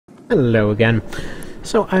Hello again.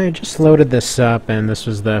 So I just loaded this up, and this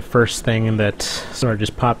was the first thing that sort of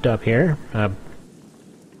just popped up here.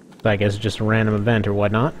 I guess just a random event or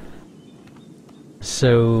whatnot.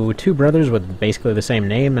 So, two brothers with basically the same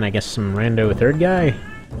name, and I guess some rando third guy?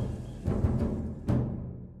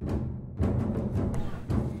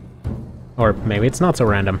 Or maybe it's not so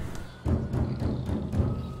random.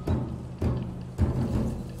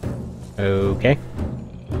 Okay.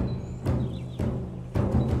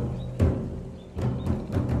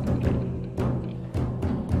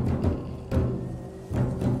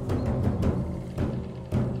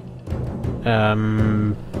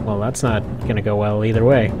 Well, that's not gonna go well either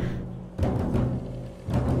way.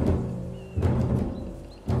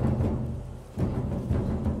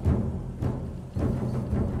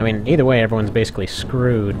 I mean, either way, everyone's basically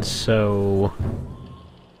screwed, so...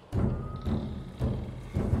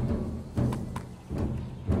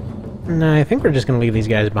 Nah, I think we're just gonna leave these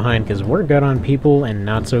guys behind, because we're good on people and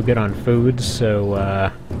not so good on food,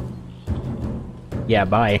 so, yeah,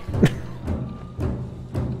 bye.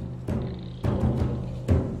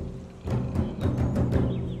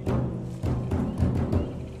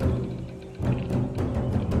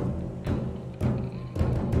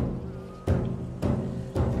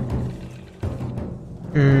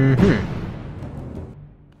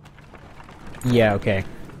 Yeah, okay.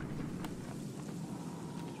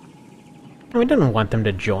 We didn't want them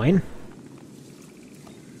to join.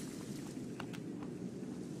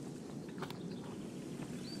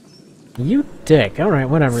 You dick. Alright,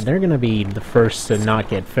 whatever. They're gonna be the first to not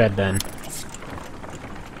get fed then.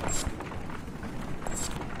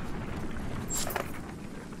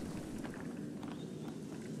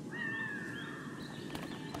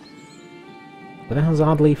 What the hell's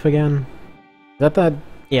Oddleaf again? Is that the...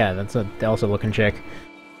 Yeah, that's a Elsa looking chick.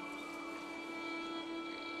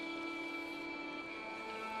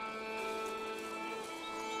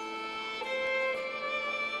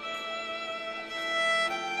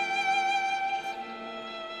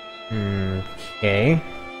 Okay.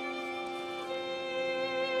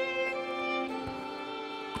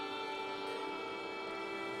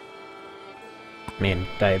 I mean,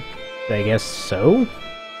 I guess so?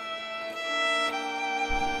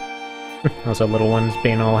 Also, little one's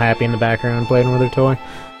being all happy in the background, playing with her toy.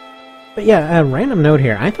 But yeah, a random note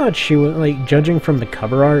here. I thought she was, like, judging from the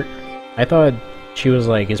cover art, I thought she was,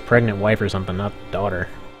 like, his pregnant wife or something, not daughter.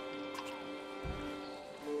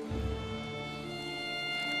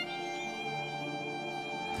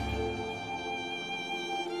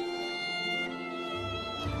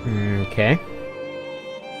 Okay.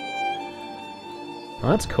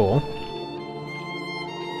 Well, that's cool.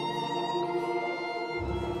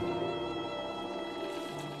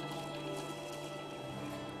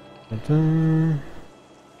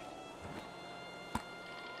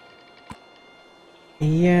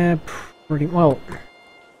 Yeah, pretty well.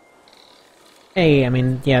 Hey, I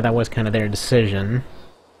mean, yeah, that was kind of their decision.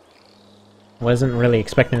 Wasn't really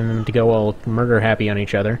expecting them to go all murder-happy on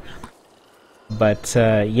each other. But,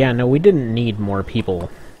 yeah, no, we didn't need more people.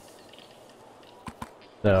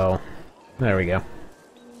 So, there we go.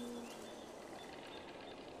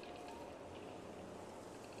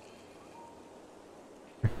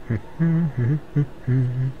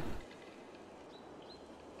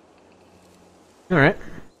 Alright.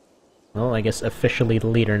 Well, I guess officially the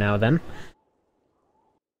leader now, then.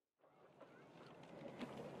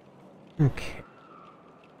 Okay.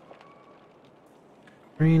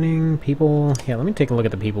 Training, people... Yeah, let me take a look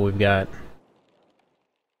at the people we've got.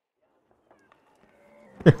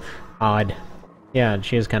 Odd. Yeah,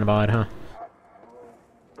 she is kind of odd, huh?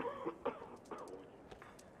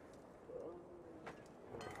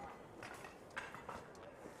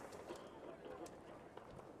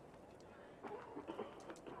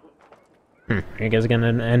 You guys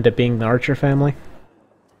gonna end up being the Archer family?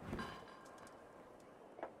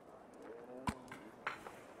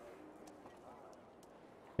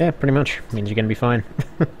 Yeah, pretty much. Means you're gonna be fine.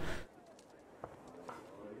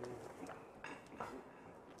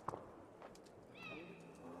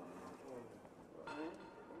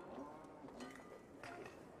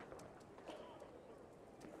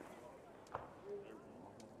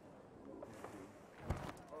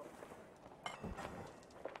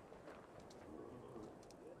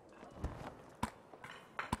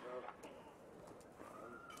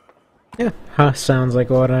 Yeah, huh, sounds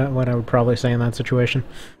like what I would probably say in that situation.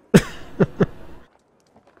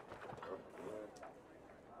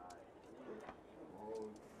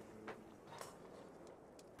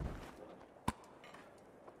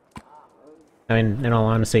 I mean, in all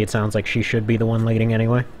honesty, it sounds like she should be the one leading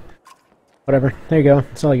anyway. Whatever, there you go.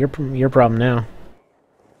 It's all your problem now.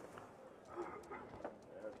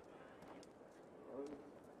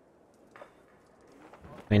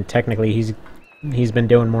 I mean, technically he's been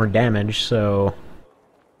doing more damage, so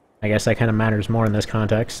I guess that kind of matters more in this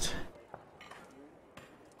context.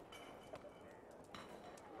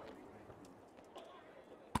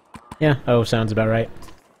 Yeah, oh, sounds about right.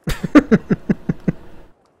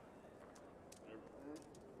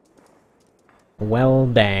 Well,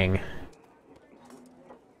 dang.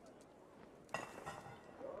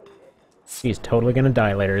 She's totally gonna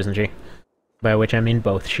die later, isn't she? By which I mean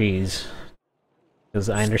both she's. Because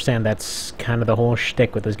I understand that's kind of the whole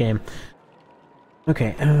shtick with this game.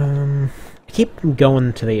 Okay, I keep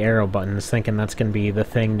going to the arrow buttons, thinking that's gonna be the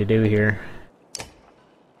thing to do here.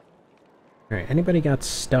 Alright, anybody got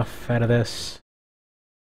stuff out of this?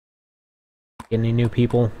 Get any new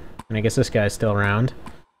people? And I guess this guy's still around.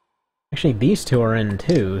 Actually, these two are in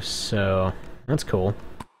too, so that's cool.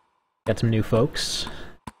 Got some new folks.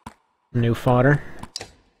 New fodder.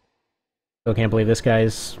 Still can't believe this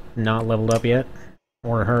guy's not leveled up yet.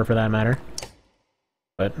 Or her, for that matter.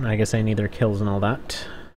 But I guess I need their kills and all that.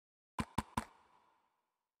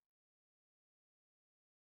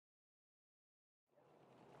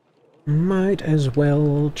 Might as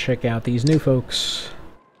well check out these new folks.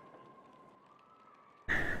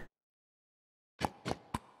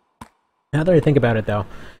 Now that I think about it, though,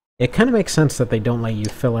 it kind of makes sense that they don't let you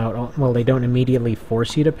fill out all, well, they don't immediately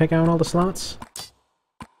force you to pick out all the slots.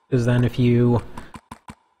 Because then if you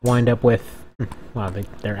wind up with... Wow,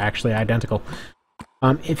 they're actually identical.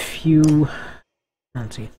 If you...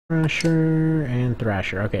 Let's see, Thrasher and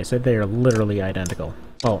Thrasher. Okay, so they're literally identical.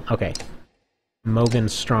 Well, okay.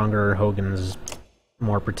 Mogan's stronger, Hogan's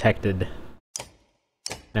more protected.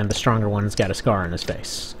 And the stronger one's got a scar on his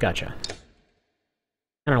face. Gotcha.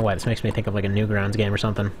 I don't know why, this makes me think of like a Newgrounds game or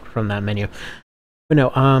something from that menu. But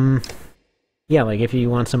no, yeah, like if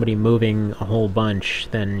you want somebody moving a whole bunch,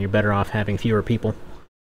 then you're better off having fewer people.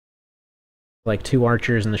 Like 2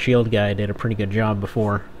 archers and the shield guy did a pretty good job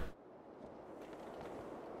before.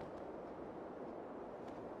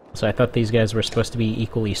 So I thought these guys were supposed to be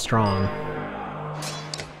equally strong.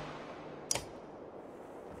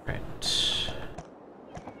 Right.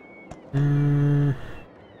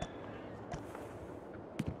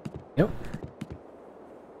 Yep.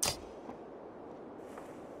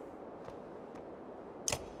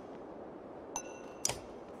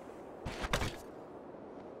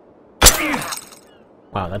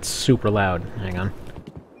 Wow, that's super loud. Hang on.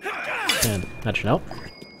 And that should help.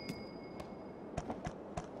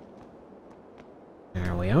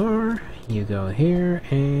 There we are. You go here,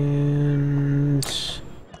 and...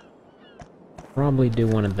 probably do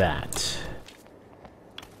one of that.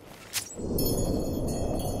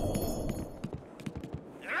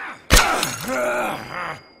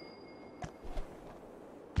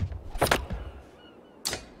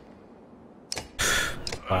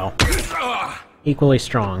 Wow. Equally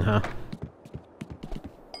strong, huh?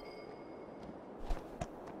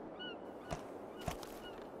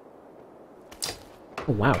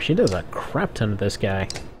 Oh, wow, she does a crap ton of this guy.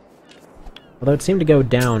 Although it seemed to go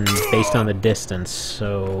down based on the distance,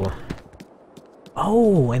 so...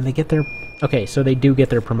 Oh, and they get their... Okay, so they do get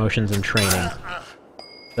their promotions in training.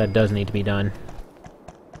 That does need to be done.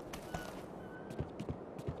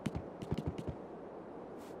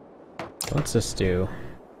 What's this do?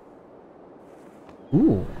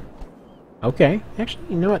 Ooh. Okay. Actually,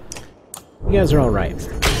 you know what? You guys are alright.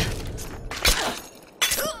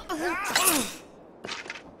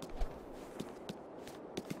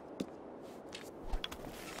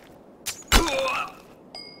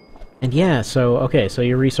 And yeah, so, okay, so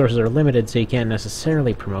your resources are limited, so you can't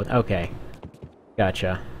necessarily promote... Okay.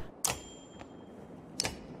 Gotcha.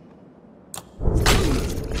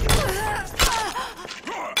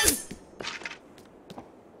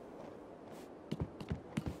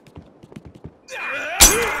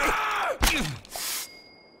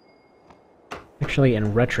 Actually,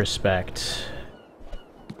 in retrospect,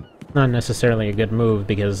 not necessarily a good move,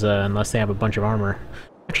 because unless they have a bunch of armor...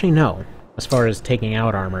 Actually, no. As far as taking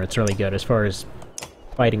out armor, it's really good. As far as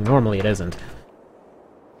fighting normally, it isn't.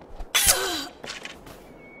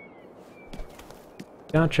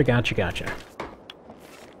 Gotcha, gotcha, gotcha.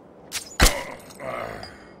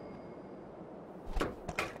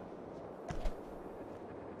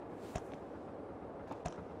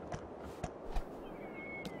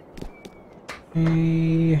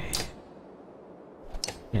 Okay.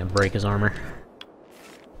 Yeah, break his armor.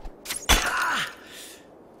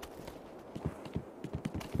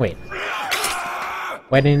 Wait.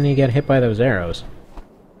 Why didn't he get hit by those arrows?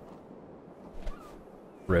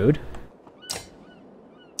 Rude.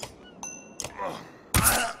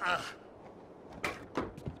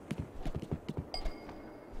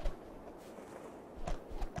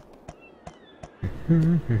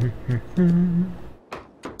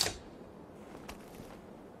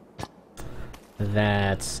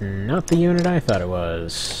 That's not the unit I thought it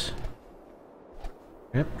was.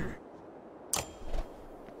 Yep.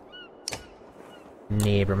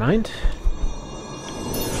 Never mind.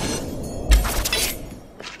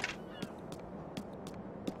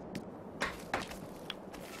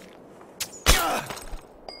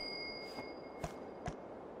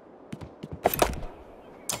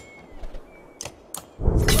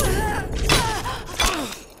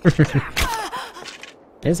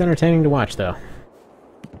 It is entertaining to watch, though.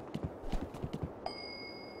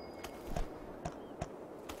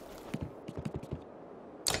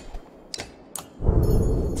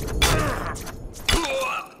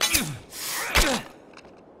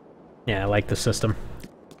 Yeah, I like the system.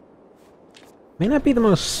 May not be the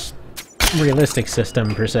most realistic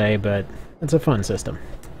system, per se, but it's a fun system.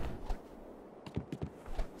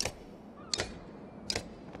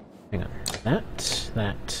 Hang on.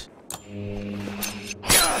 That.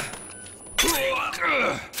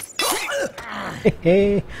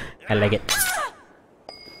 Hey, I like it.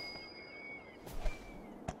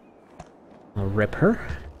 I'll rip her.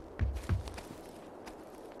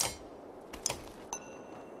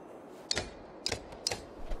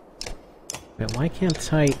 Wait, why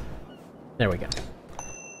can't I... There we go.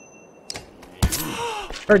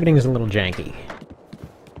 Targeting is a little janky.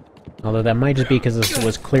 Although that might just be because this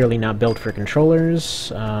was clearly not built for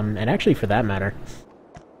controllers, and actually for that matter.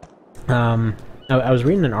 I was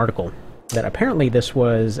reading an article that apparently this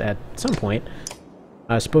was, at some point,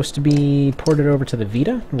 supposed to be ported over to the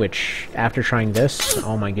Vita, which, after trying this,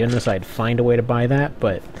 oh my goodness, I'd find a way to buy that,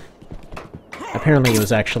 but apparently it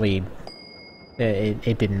was actually...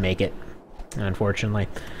 It didn't make it, unfortunately.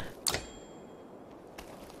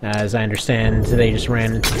 As I understand, they just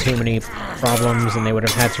ran into too many problems, and they would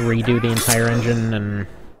have had to redo the entire engine, and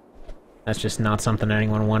that's just not something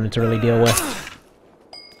anyone wanted to really deal with.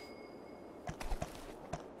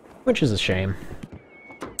 Which is a shame.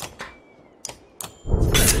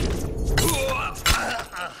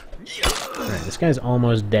 Alright, this guy's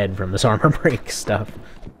almost dead from this armor break stuff.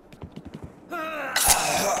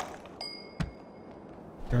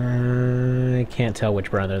 I can't tell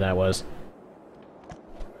which brother that was.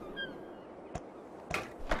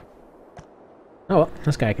 Oh well,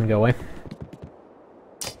 this guy can go away.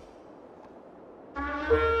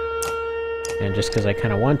 And just because I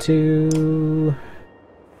kind of want to...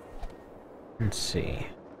 Let's see.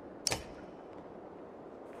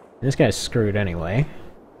 This guy's screwed anyway.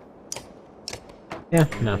 Yeah,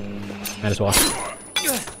 no. Might as well.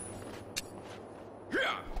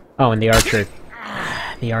 Oh, and the archer...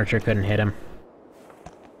 The archer couldn't hit him.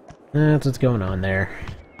 That's what's going on there.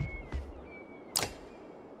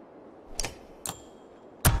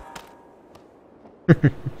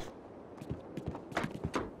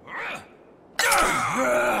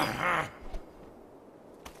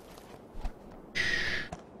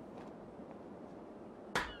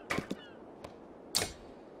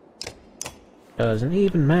 Doesn't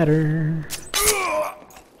even matter.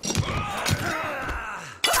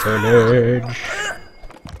 Village.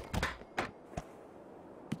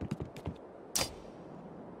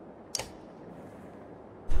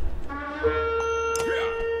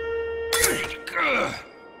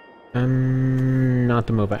 Not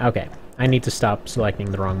the move. Okay, I need to stop selecting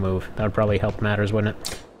the wrong move. That would probably help matters, wouldn't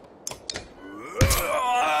it?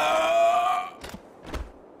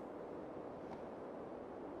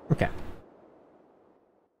 Okay.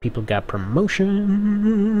 People got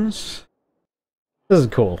promotions. This is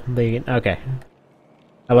cool. Okay.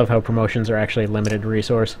 I love how promotions are actually limited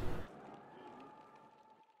resource.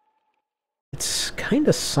 It's kind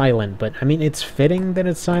of silent, but I mean, it's fitting that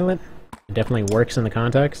it's silent. It definitely works in the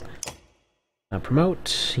context.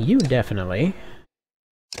 Promote you definitely.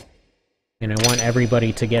 And I want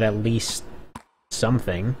everybody to get at least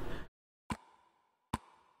something.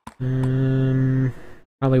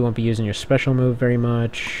 Probably won't be using your special move very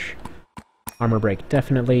much. Armor break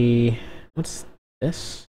definitely. What's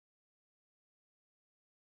this?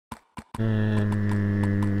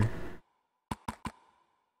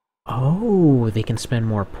 Oh, they can spend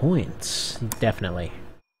more points. Definitely.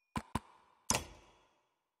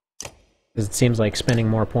 Because it seems like spending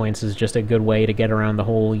more points is just a good way to get around the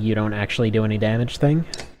whole you don't actually do any damage thing.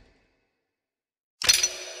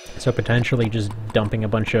 So potentially just dumping a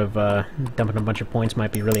bunch of points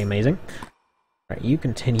might be really amazing. Alright, you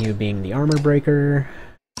continue being the armor breaker.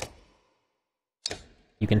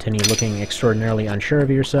 You continue looking extraordinarily unsure of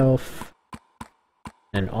yourself.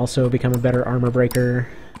 And also become a better armor breaker.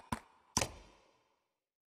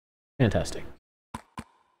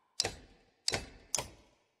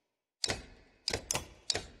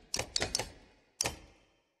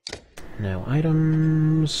 No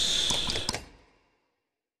items.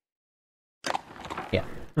 Yeah,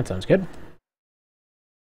 that sounds good.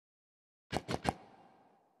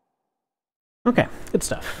 Okay, good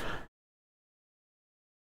stuff.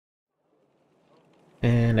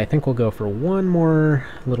 And I think we'll go for one more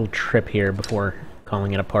little trip here before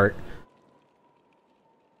calling it a part.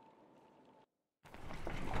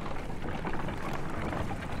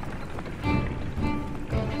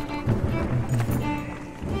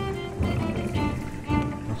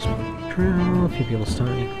 A few people still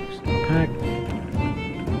pack.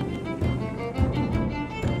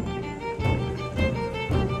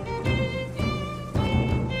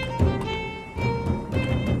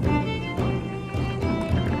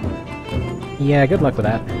 Yeah, good luck with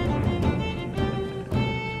that.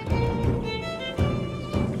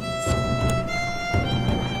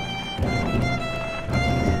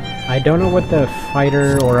 I don't know what the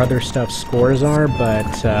fighter or other stuff scores are,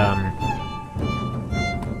 but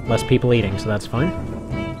less people eating, so that's fine.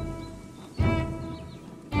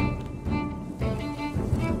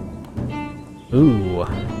 Ooh.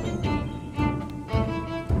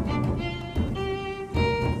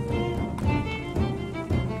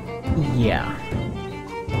 Yeah.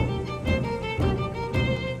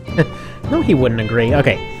 No, he wouldn't agree.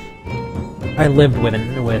 Okay. I lived with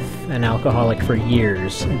an alcoholic for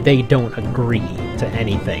years. They don't agree to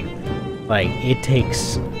anything. Like, it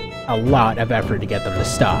takes a lot of effort to get them to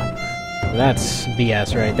stop. That's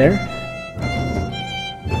BS right there.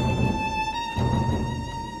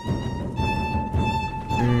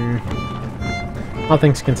 All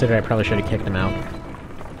things considered, I probably should have kicked him out.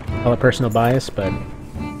 Call it personal bias, but...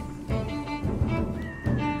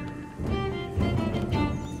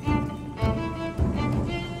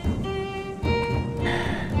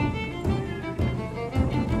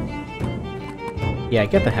 yeah,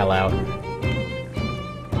 get the hell out.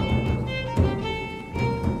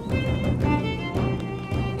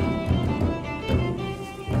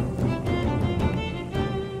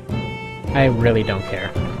 I really don't care.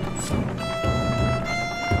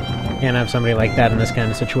 Can't have somebody like that in this kind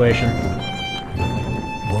of situation.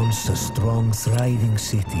 Once a strong, thriving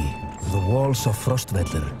city, the walls of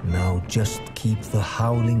Frostvellir now just keep the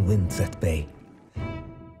howling winds at bay.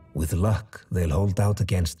 With luck, they'll hold out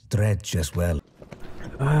against Dredge as well.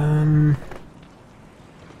 Well,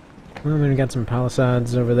 we got some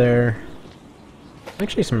palisades over there.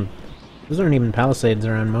 Actually, those aren't even palisades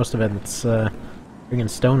around most of it. It's, friggin'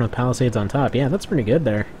 stone with palisades on top. Yeah, that's pretty good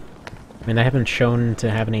there. I mean, they haven't shown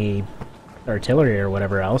to have any artillery or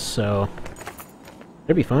whatever else, so...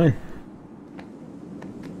 it'll be fine.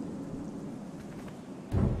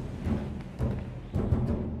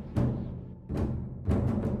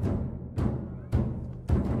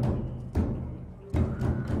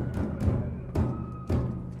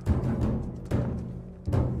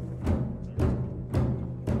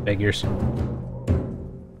 Figures.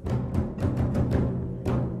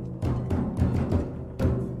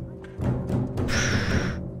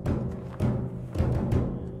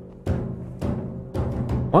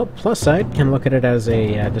 Well, plus side, can look at it as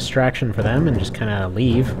a distraction for them and just kind of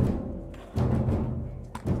leave.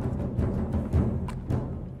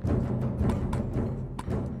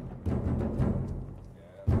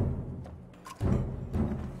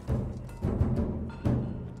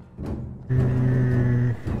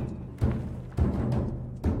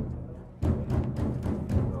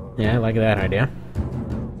 Yeah, I like that idea.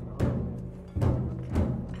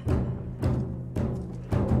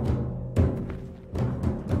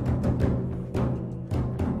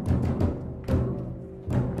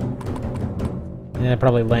 Yeah,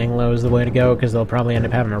 probably laying low is the way to go, because they'll probably end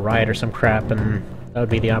up having a riot or some crap, and that would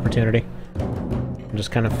be the opportunity.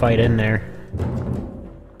 Just kind of fight in there.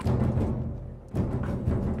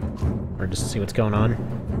 Or just see what's going on.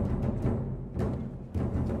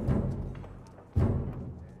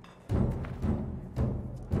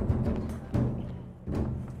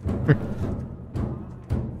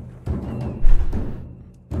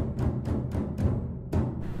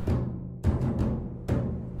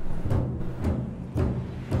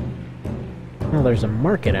 Well, there's a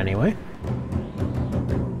market anyway.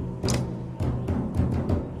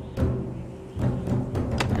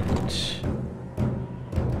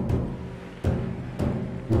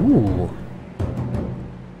 Ooh.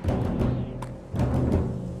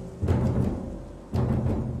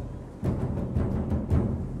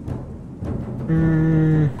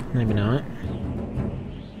 Maybe not.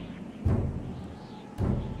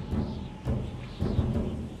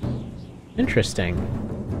 Interesting.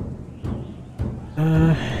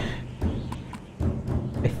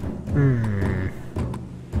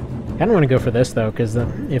 kind of want to go for this, though, because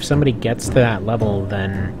if somebody gets to that level,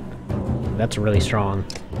 then that's really strong.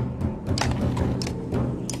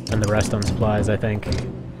 And the rest on supplies, I think.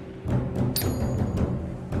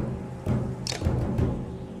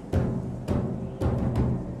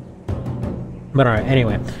 But alright,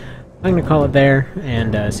 anyway. I'm going to call it there,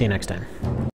 and see you next time.